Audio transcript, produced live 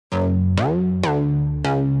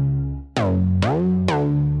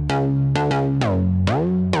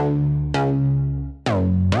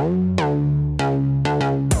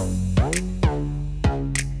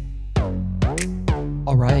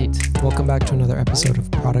another episode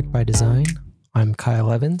of Product by Design. I'm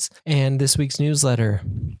Kyle Evans, and this week's newsletter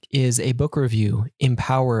is a book review,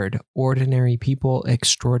 Empowered: Ordinary People,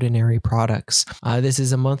 Extraordinary Products. This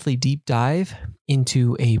is a monthly deep dive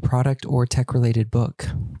into a product or tech-related book,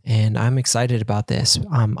 and I'm excited about this.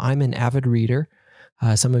 I'm an avid reader.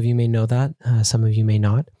 Some of you may know that, some of you may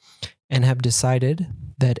not, and have decided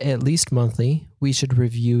that at least monthly, we should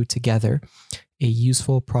review together a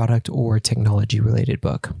useful product or technology-related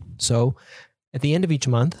book. So at the end of each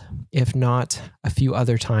month, if not a few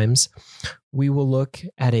other times, we will look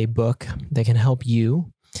at a book that can help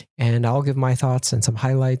you, and I'll give my thoughts and some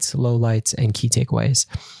highlights, lowlights, and key takeaways.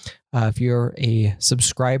 If you're a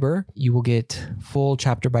subscriber, you will get full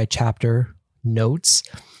chapter-by-chapter notes.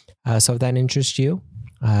 So if that interests you,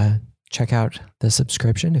 check out the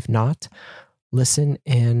subscription. If not, listen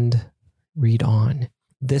and read on.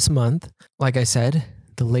 This month, like I said,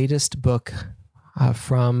 the latest book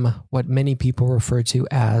from what many people refer to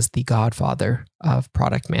as the godfather of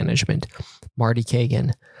product management, Marty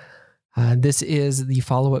Cagan. This is the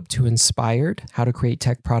follow-up to Inspired: How to Create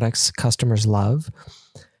Tech Products Customers Love,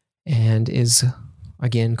 and is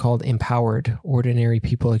again called Empowered: Ordinary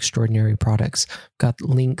People, Extraordinary Products. Got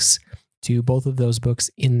links to both of those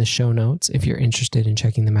books in the show notes if you're interested in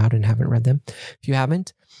checking them out and haven't read them. If you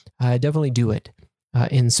haven't, definitely do it.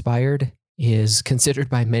 Inspired is considered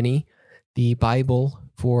by many the Bible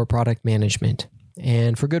for product management,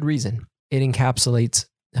 and for good reason. It encapsulates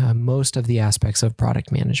most of the aspects of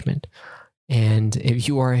product management. And if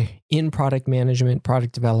you are in product management,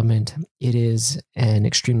 product development, it is an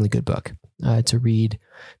extremely good book to read,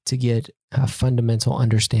 to get a fundamental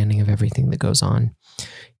understanding of everything that goes on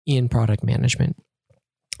in product management.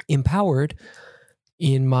 Empowered,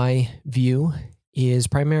 in my view, is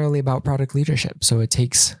primarily about product leadership. So it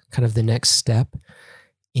takes kind of the next step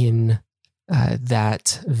in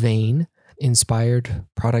that vein: Inspired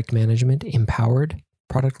product management, empowered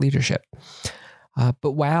product leadership.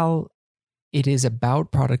 But while it is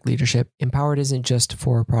about product leadership, Empowered isn't just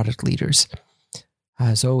for product leaders.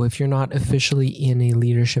 So if you're not officially in a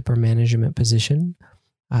leadership or management position,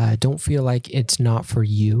 don't feel like it's not for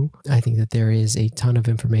you. I think that there is a ton of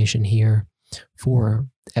information here for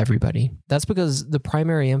everybody. That's because the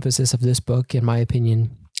primary emphasis of this book, in my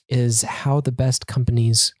opinion, is how the best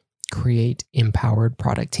companies create empowered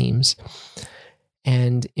product teams.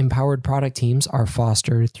 And empowered product teams are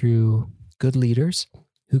fostered through good leaders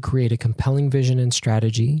who create a compelling vision and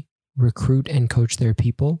strategy, recruit and coach their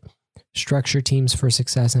people, structure teams for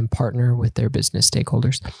success, and partner with their business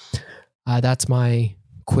stakeholders. That's my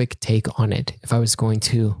quick take on it, if I was going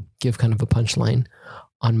to give kind of a punchline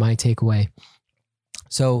on my takeaway.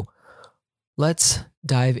 So let's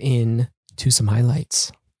dive in to some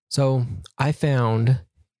highlights. So I found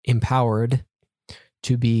Empowered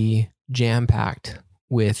to be jam-packed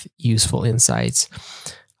with useful insights.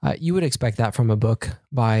 You would expect that from a book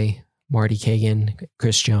by Marty Cagan,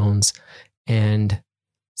 Chris Jones, and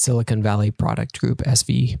Silicon Valley Product Group,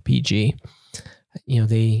 SVPG.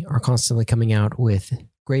 They are constantly coming out with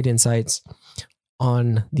great insights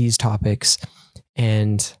on these topics.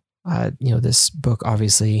 And, this book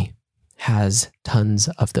obviously has tons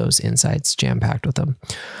of those insights jam-packed with them.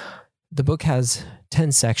 The book has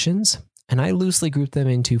 10 sections, and I loosely grouped them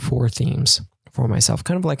into 4 themes for myself,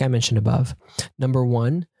 kind of like I mentioned above. Number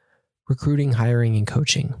 1, recruiting, hiring, and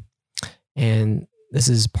coaching. And this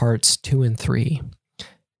is parts 2 and 3.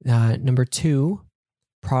 Number 2,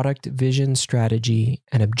 product vision, strategy,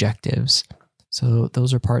 and objectives. So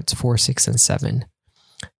those are parts 4, 6, and 7.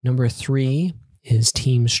 Number 3 is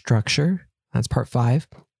team structure. That's part 5.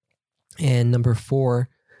 And number 4,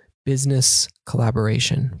 business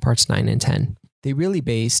collaboration, parts 9 and 10. They really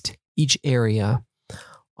based each area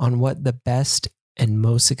on what the best and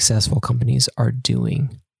most successful companies are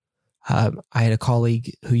doing. I had a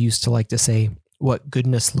colleague who used to like to say what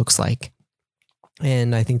goodness looks like.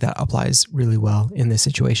 And I think that applies really well in this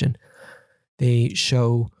situation. They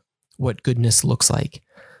show what goodness looks like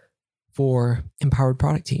for empowered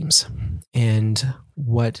product teams and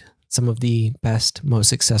what some of the best, most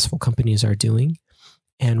successful companies are doing,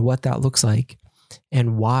 and what that looks like,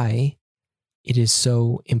 and why it is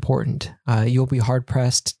so important. You'll be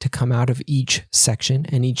hard-pressed to come out of each section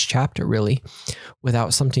and each chapter, really,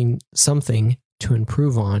 without something to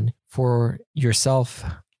improve on for yourself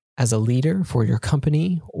as a leader, for your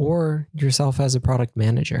company, or yourself as a product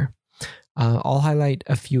manager. I'll highlight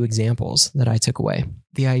a few examples that I took away.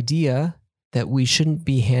 The idea that we shouldn't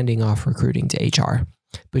be handing off recruiting to HR,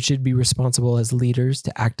 but should be responsible as leaders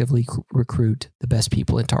to actively recruit the best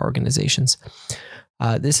people into our organizations.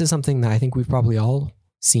 This is something that I think we've probably all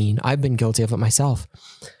seen. I've been guilty of it myself.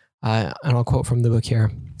 And I'll quote from the book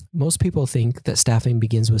here. Most people think that staffing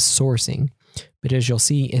begins with sourcing, but as you'll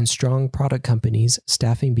see in strong product companies,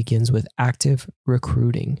 staffing begins with active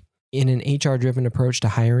recruiting. In an HR-driven approach to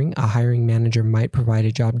hiring, a hiring manager might provide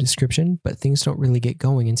a job description, but things don't really get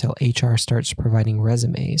going until HR starts providing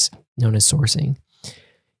resumes, known as sourcing.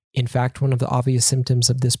 In fact, one of the obvious symptoms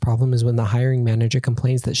of this problem is when the hiring manager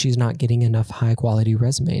complains that she's not getting enough high-quality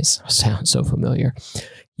resumes. Sounds so familiar.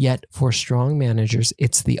 Yet, for strong managers,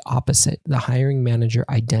 it's the opposite. The hiring manager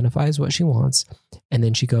identifies what she wants, and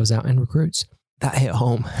then she goes out and recruits. That hit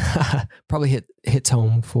home. Probably hits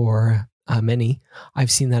home for many.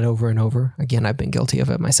 I've seen that over and over. Again, I've been guilty of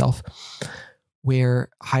it myself, where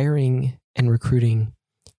hiring and recruiting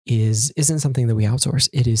isn't something that we outsource.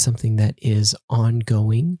 It is something that is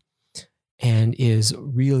ongoing and is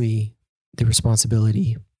really the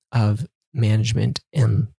responsibility of management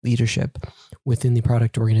and leadership within the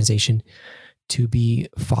product organization to be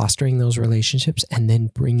fostering those relationships and then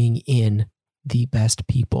bringing in the best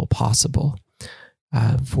people possible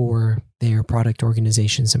for their product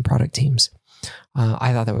organizations and product teams.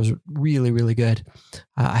 I thought that was really, really good.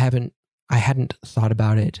 I hadn't thought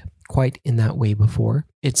about it quite in that way before.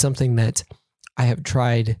 It's something that I have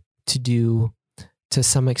tried to do to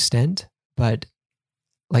some extent, but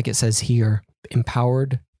like it says here,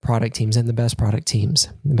 empowered product teams and the best product teams,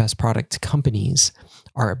 the best product companies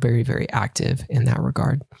are very, very active in that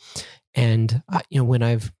regard. And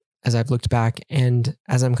as I've looked back and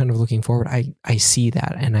as I'm kind of looking forward, I see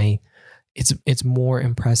that, and it's more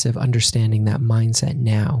impressive understanding that mindset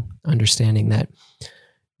now, understanding that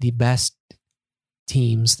the best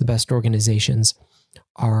teams, the best organizations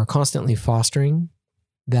are constantly fostering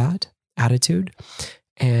that attitude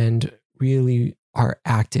and really are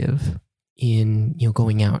active in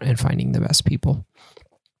going out and finding the best people.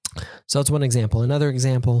 So that's one example. Another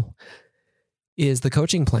example is the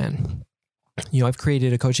coaching plan. I've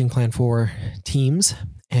created a coaching plan for teams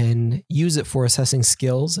and use it for assessing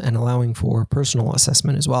skills and allowing for personal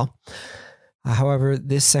assessment as well. However,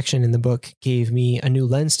 this section in the book gave me a new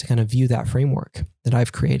lens to kind of view that framework that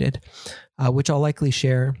I've created, which I'll likely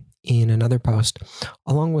share in another post,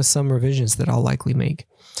 along with some revisions that I'll likely make.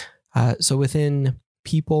 So within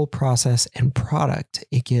people, process, and product,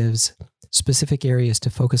 it gives specific areas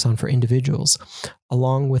to focus on for individuals,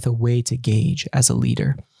 along with a way to gauge as a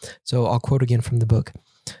leader. So I'll quote again from the book.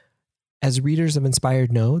 As readers of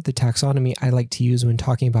Inspired know, the taxonomy I like to use when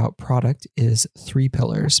talking about product is 3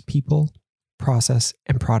 pillars: people, process,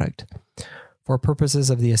 and product. For purposes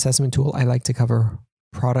of the assessment tool, I like to cover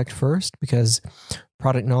product first because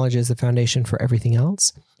product knowledge is the foundation for everything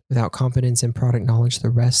else. Without competence in product knowledge, the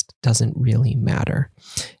rest doesn't really matter.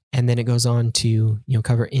 And then it goes on to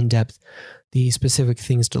cover in depth the specific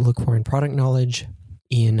things to look for in product knowledge,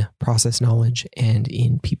 in process knowledge, and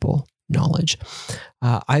in people knowledge.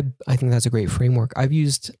 I think that's a great framework. I've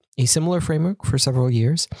used a similar framework for several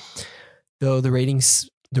years, though the rating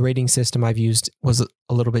system I've used was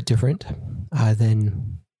a little bit different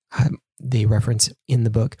than they reference in the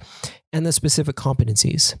book, and the specific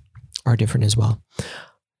competencies are different as well.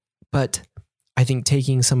 But I think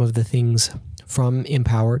taking some of the things from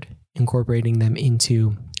Empowered, incorporating them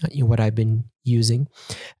into what I've been using,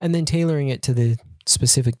 and then tailoring it to the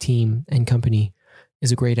specific team and company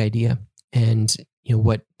is a great idea. And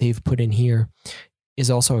what they've put in here is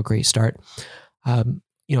also a great start. I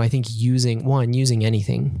think using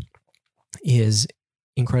anything is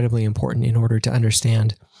incredibly important in order to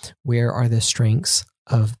understand where are the strengths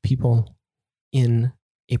of people in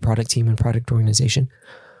a product team and product organization,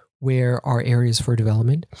 where are areas for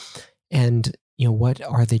development, and what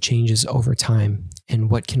are the changes over time, and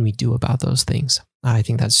what can we do about those things. I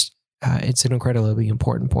think that's it's an incredibly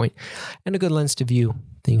important point and a good lens to view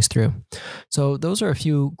things through. So those are a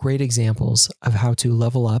few great examples of how to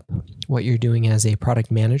level up what you're doing as a product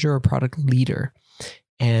manager or product leader.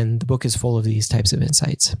 And the book is full of these types of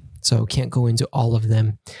insights. So can't go into all of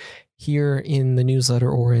them here in the newsletter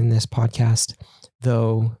or in this podcast,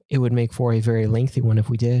 though it would make for a very lengthy one if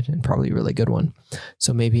we did, and probably a really good one.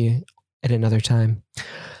 So maybe at another time.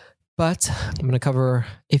 But I'm going to cover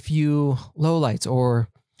a few lowlights or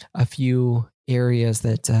a few areas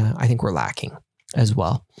that I think we're lacking as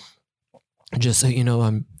well. Just so you know,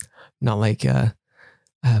 I'm not like a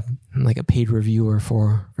paid reviewer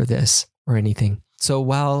for this or anything. So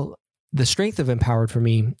while the strength of Empowered for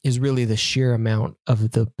me is really the sheer amount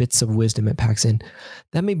of the bits of wisdom it packs in,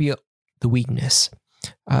 that may be the weakness.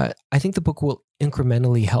 I think the book will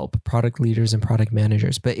incrementally help product leaders and product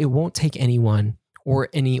managers, but it won't take anyone or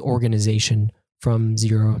any organization from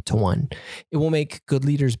 0 to 1. It will make good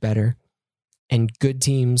leaders better and good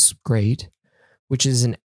teams great, which is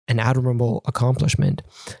an an admirable accomplishment,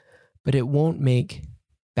 but it won't make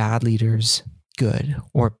bad leaders good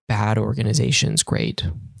or bad organizations great.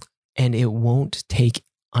 And it won't take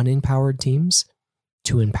unempowered teams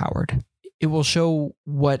to empowered. It will show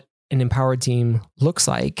what an empowered team looks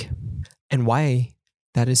like and why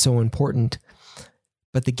that is so important.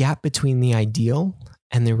 But the gap between the ideal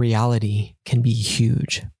and the reality can be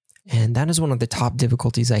huge. And that is one of the top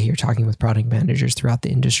difficulties I hear talking with product managers throughout the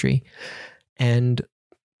industry and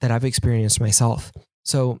that I've experienced myself.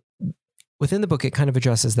 So within the book, it kind of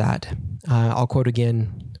addresses that. I'll quote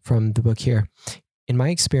again from the book here. In my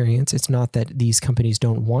experience, it's not that these companies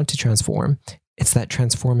don't want to transform. It's that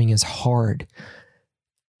transforming is hard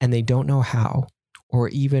and they don't know how or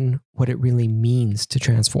even what it really means to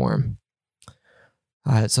transform.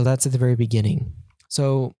 So that's at the very beginning.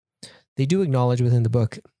 So they do acknowledge within the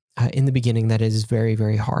book in the beginning that it is very,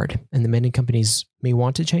 very hard and that many companies may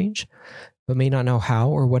want to change, but may not know how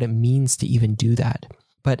or what it means to even do that.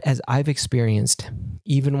 But as I've experienced,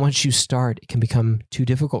 even once you start, it can become too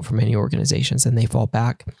difficult for many organizations and they fall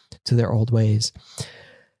back to their old ways.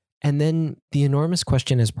 And then the enormous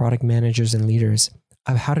question as product managers and leaders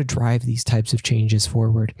of how to drive these types of changes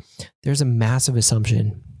forward. There's a massive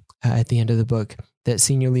assumption at the end of the book that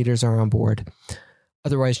senior leaders are on board.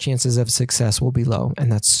 Otherwise, chances of success will be low.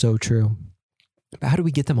 And that's so true. But how do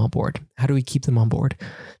we get them on board? How do we keep them on board?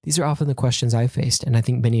 These are often the questions I've faced, and I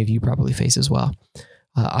think many of you probably face as well.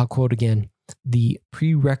 I'll quote again. The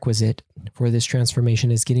prerequisite for this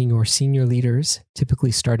transformation is getting your senior leaders,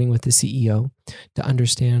 typically starting with the CEO, to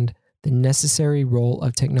understand the necessary role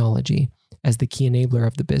of technology as the key enabler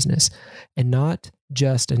of the business, and not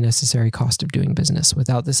just a necessary cost of doing business.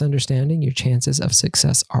 Without this understanding, your chances of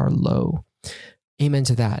success are low. Amen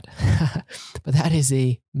to that. But that is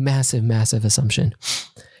a massive, massive assumption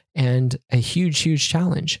and a huge, huge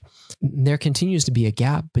challenge. There continues to be a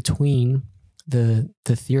gap between the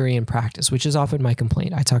theory and practice, which is often my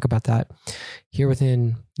complaint. I talk about that here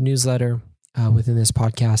within newsletter, within this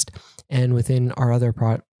podcast, and within our other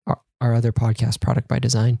podcast, Product by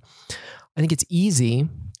Design. I think it's easy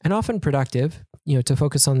and often productive, to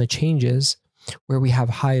focus on the changes where we have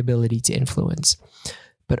high ability to influence,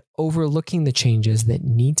 but overlooking the changes that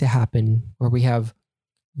need to happen where we have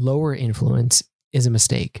lower influence is a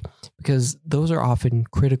mistake because those are often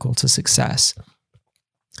critical to success.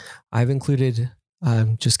 I've included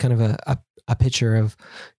just kind of a picture of,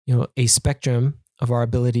 a spectrum of our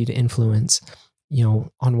ability to influence.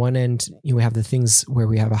 On one end, we have the things where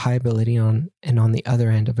we have a high ability and on the other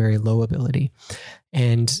end, a very low ability.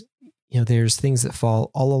 And, there's things that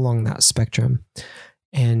fall all along that spectrum.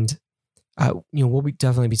 And, we'll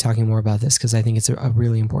definitely be talking more about this because I think it's a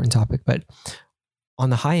really important topic. But on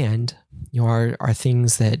the high end, are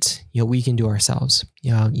things that, we can do ourselves,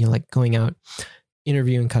 like going out,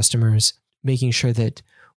 interviewing customers, making sure that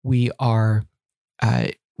we are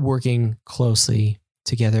working closely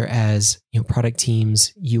together as product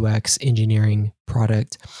teams, UX, engineering,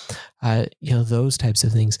 product, those types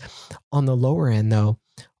of things. On the lower end, though,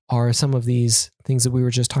 are some of these things that we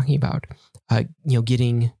were just talking about.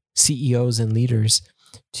 Getting CEOs and leaders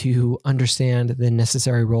to understand the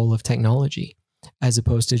necessary role of technology as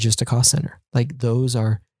opposed to just a cost center. Like those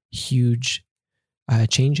are huge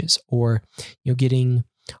changes. Or getting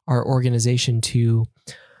our organization to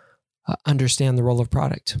understand the role of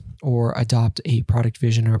product or adopt a product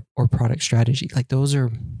vision or product strategy. Like those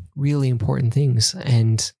are really important things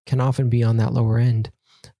and can often be on that lower end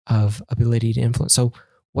of ability to influence. So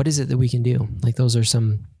what is it that we can do? Like those are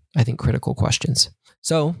some, I think, critical questions.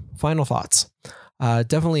 So final thoughts.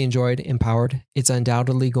 Definitely enjoyed Empowered. It's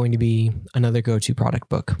undoubtedly going to be another go-to product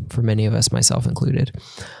book for many of us, myself included.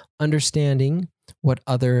 Understanding what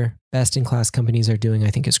other best-in-class companies are doing,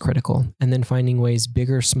 I think, is critical. And then finding ways, big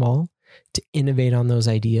or small, to innovate on those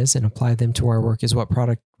ideas and apply them to our work is what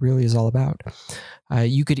product really is all about.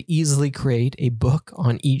 You could easily create a book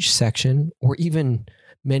on each section or even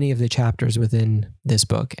many of the chapters within this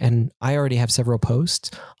book. And I already have several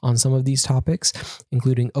posts on some of these topics,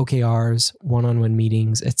 including OKRs, one-on-one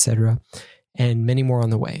meetings, etc., and many more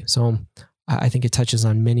on the way. So I think it touches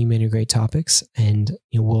on many, many great topics, and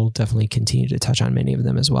we'll definitely continue to touch on many of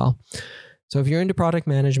them as well. So if you're into product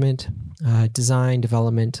management, design,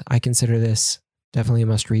 development, I consider this definitely a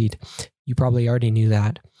must read. You probably already knew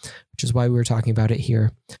that, which is why we were talking about it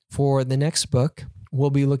here. For the next book, we'll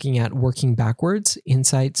be looking at Working Backwards,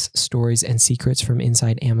 Insights, Stories, and Secrets from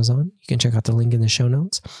Inside Amazon. You can check out the link in the show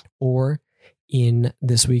notes or in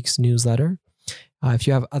this week's newsletter. If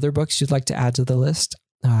you have other books you'd like to add to the list,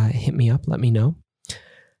 hit me up, let me know.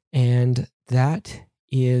 And that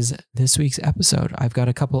is this week's episode. I've got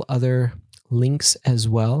a couple other links as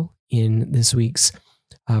well in this week's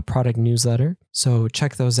product newsletter. So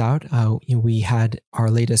check those out. We had our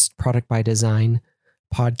latest Product by Design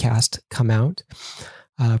podcast come out.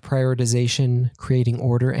 Prioritization, creating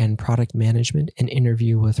order, and product management, an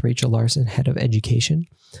interview with Rachel Larson, head of education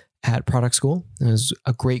at Product School. It was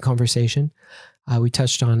a great conversation. We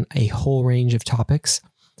touched on a whole range of topics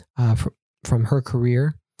from her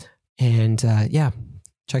career. And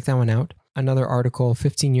check that one out. Another article,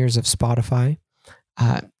 15 years of Spotify.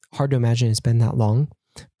 Hard to imagine it's been that long,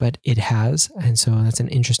 but it has. And so that's an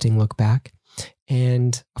interesting look back.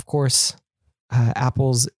 And of course,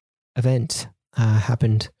 Apple's event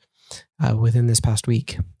happened within this past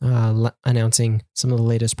week, announcing some of the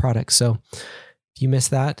latest products. So if you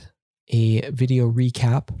missed that, a video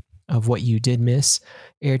recap of what you did miss.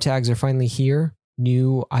 AirTags are finally here,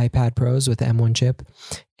 new iPad Pros with the M1 chip,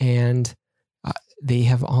 and they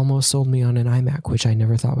have almost sold me on an iMac, which I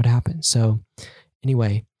never thought would happen. So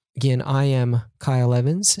anyway, again, I am Kyle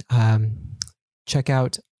Evans. Check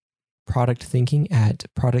out Product Thinking at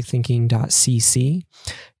productthinking.cc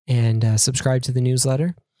and subscribe to the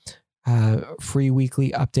newsletter. Free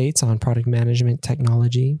weekly updates on product management,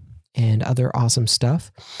 technology, and other awesome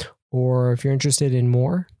stuff. Or if you're interested in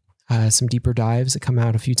more, some deeper dives that come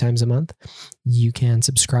out a few times a month, you can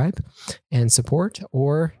subscribe and support,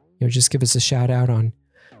 or just give us a shout out on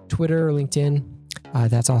Twitter or LinkedIn.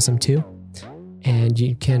 That's awesome too. And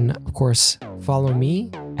you can, of course, follow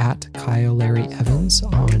me at Kyle Larry Evans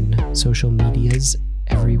on social medias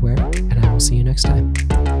everywhere. And I will see you next time.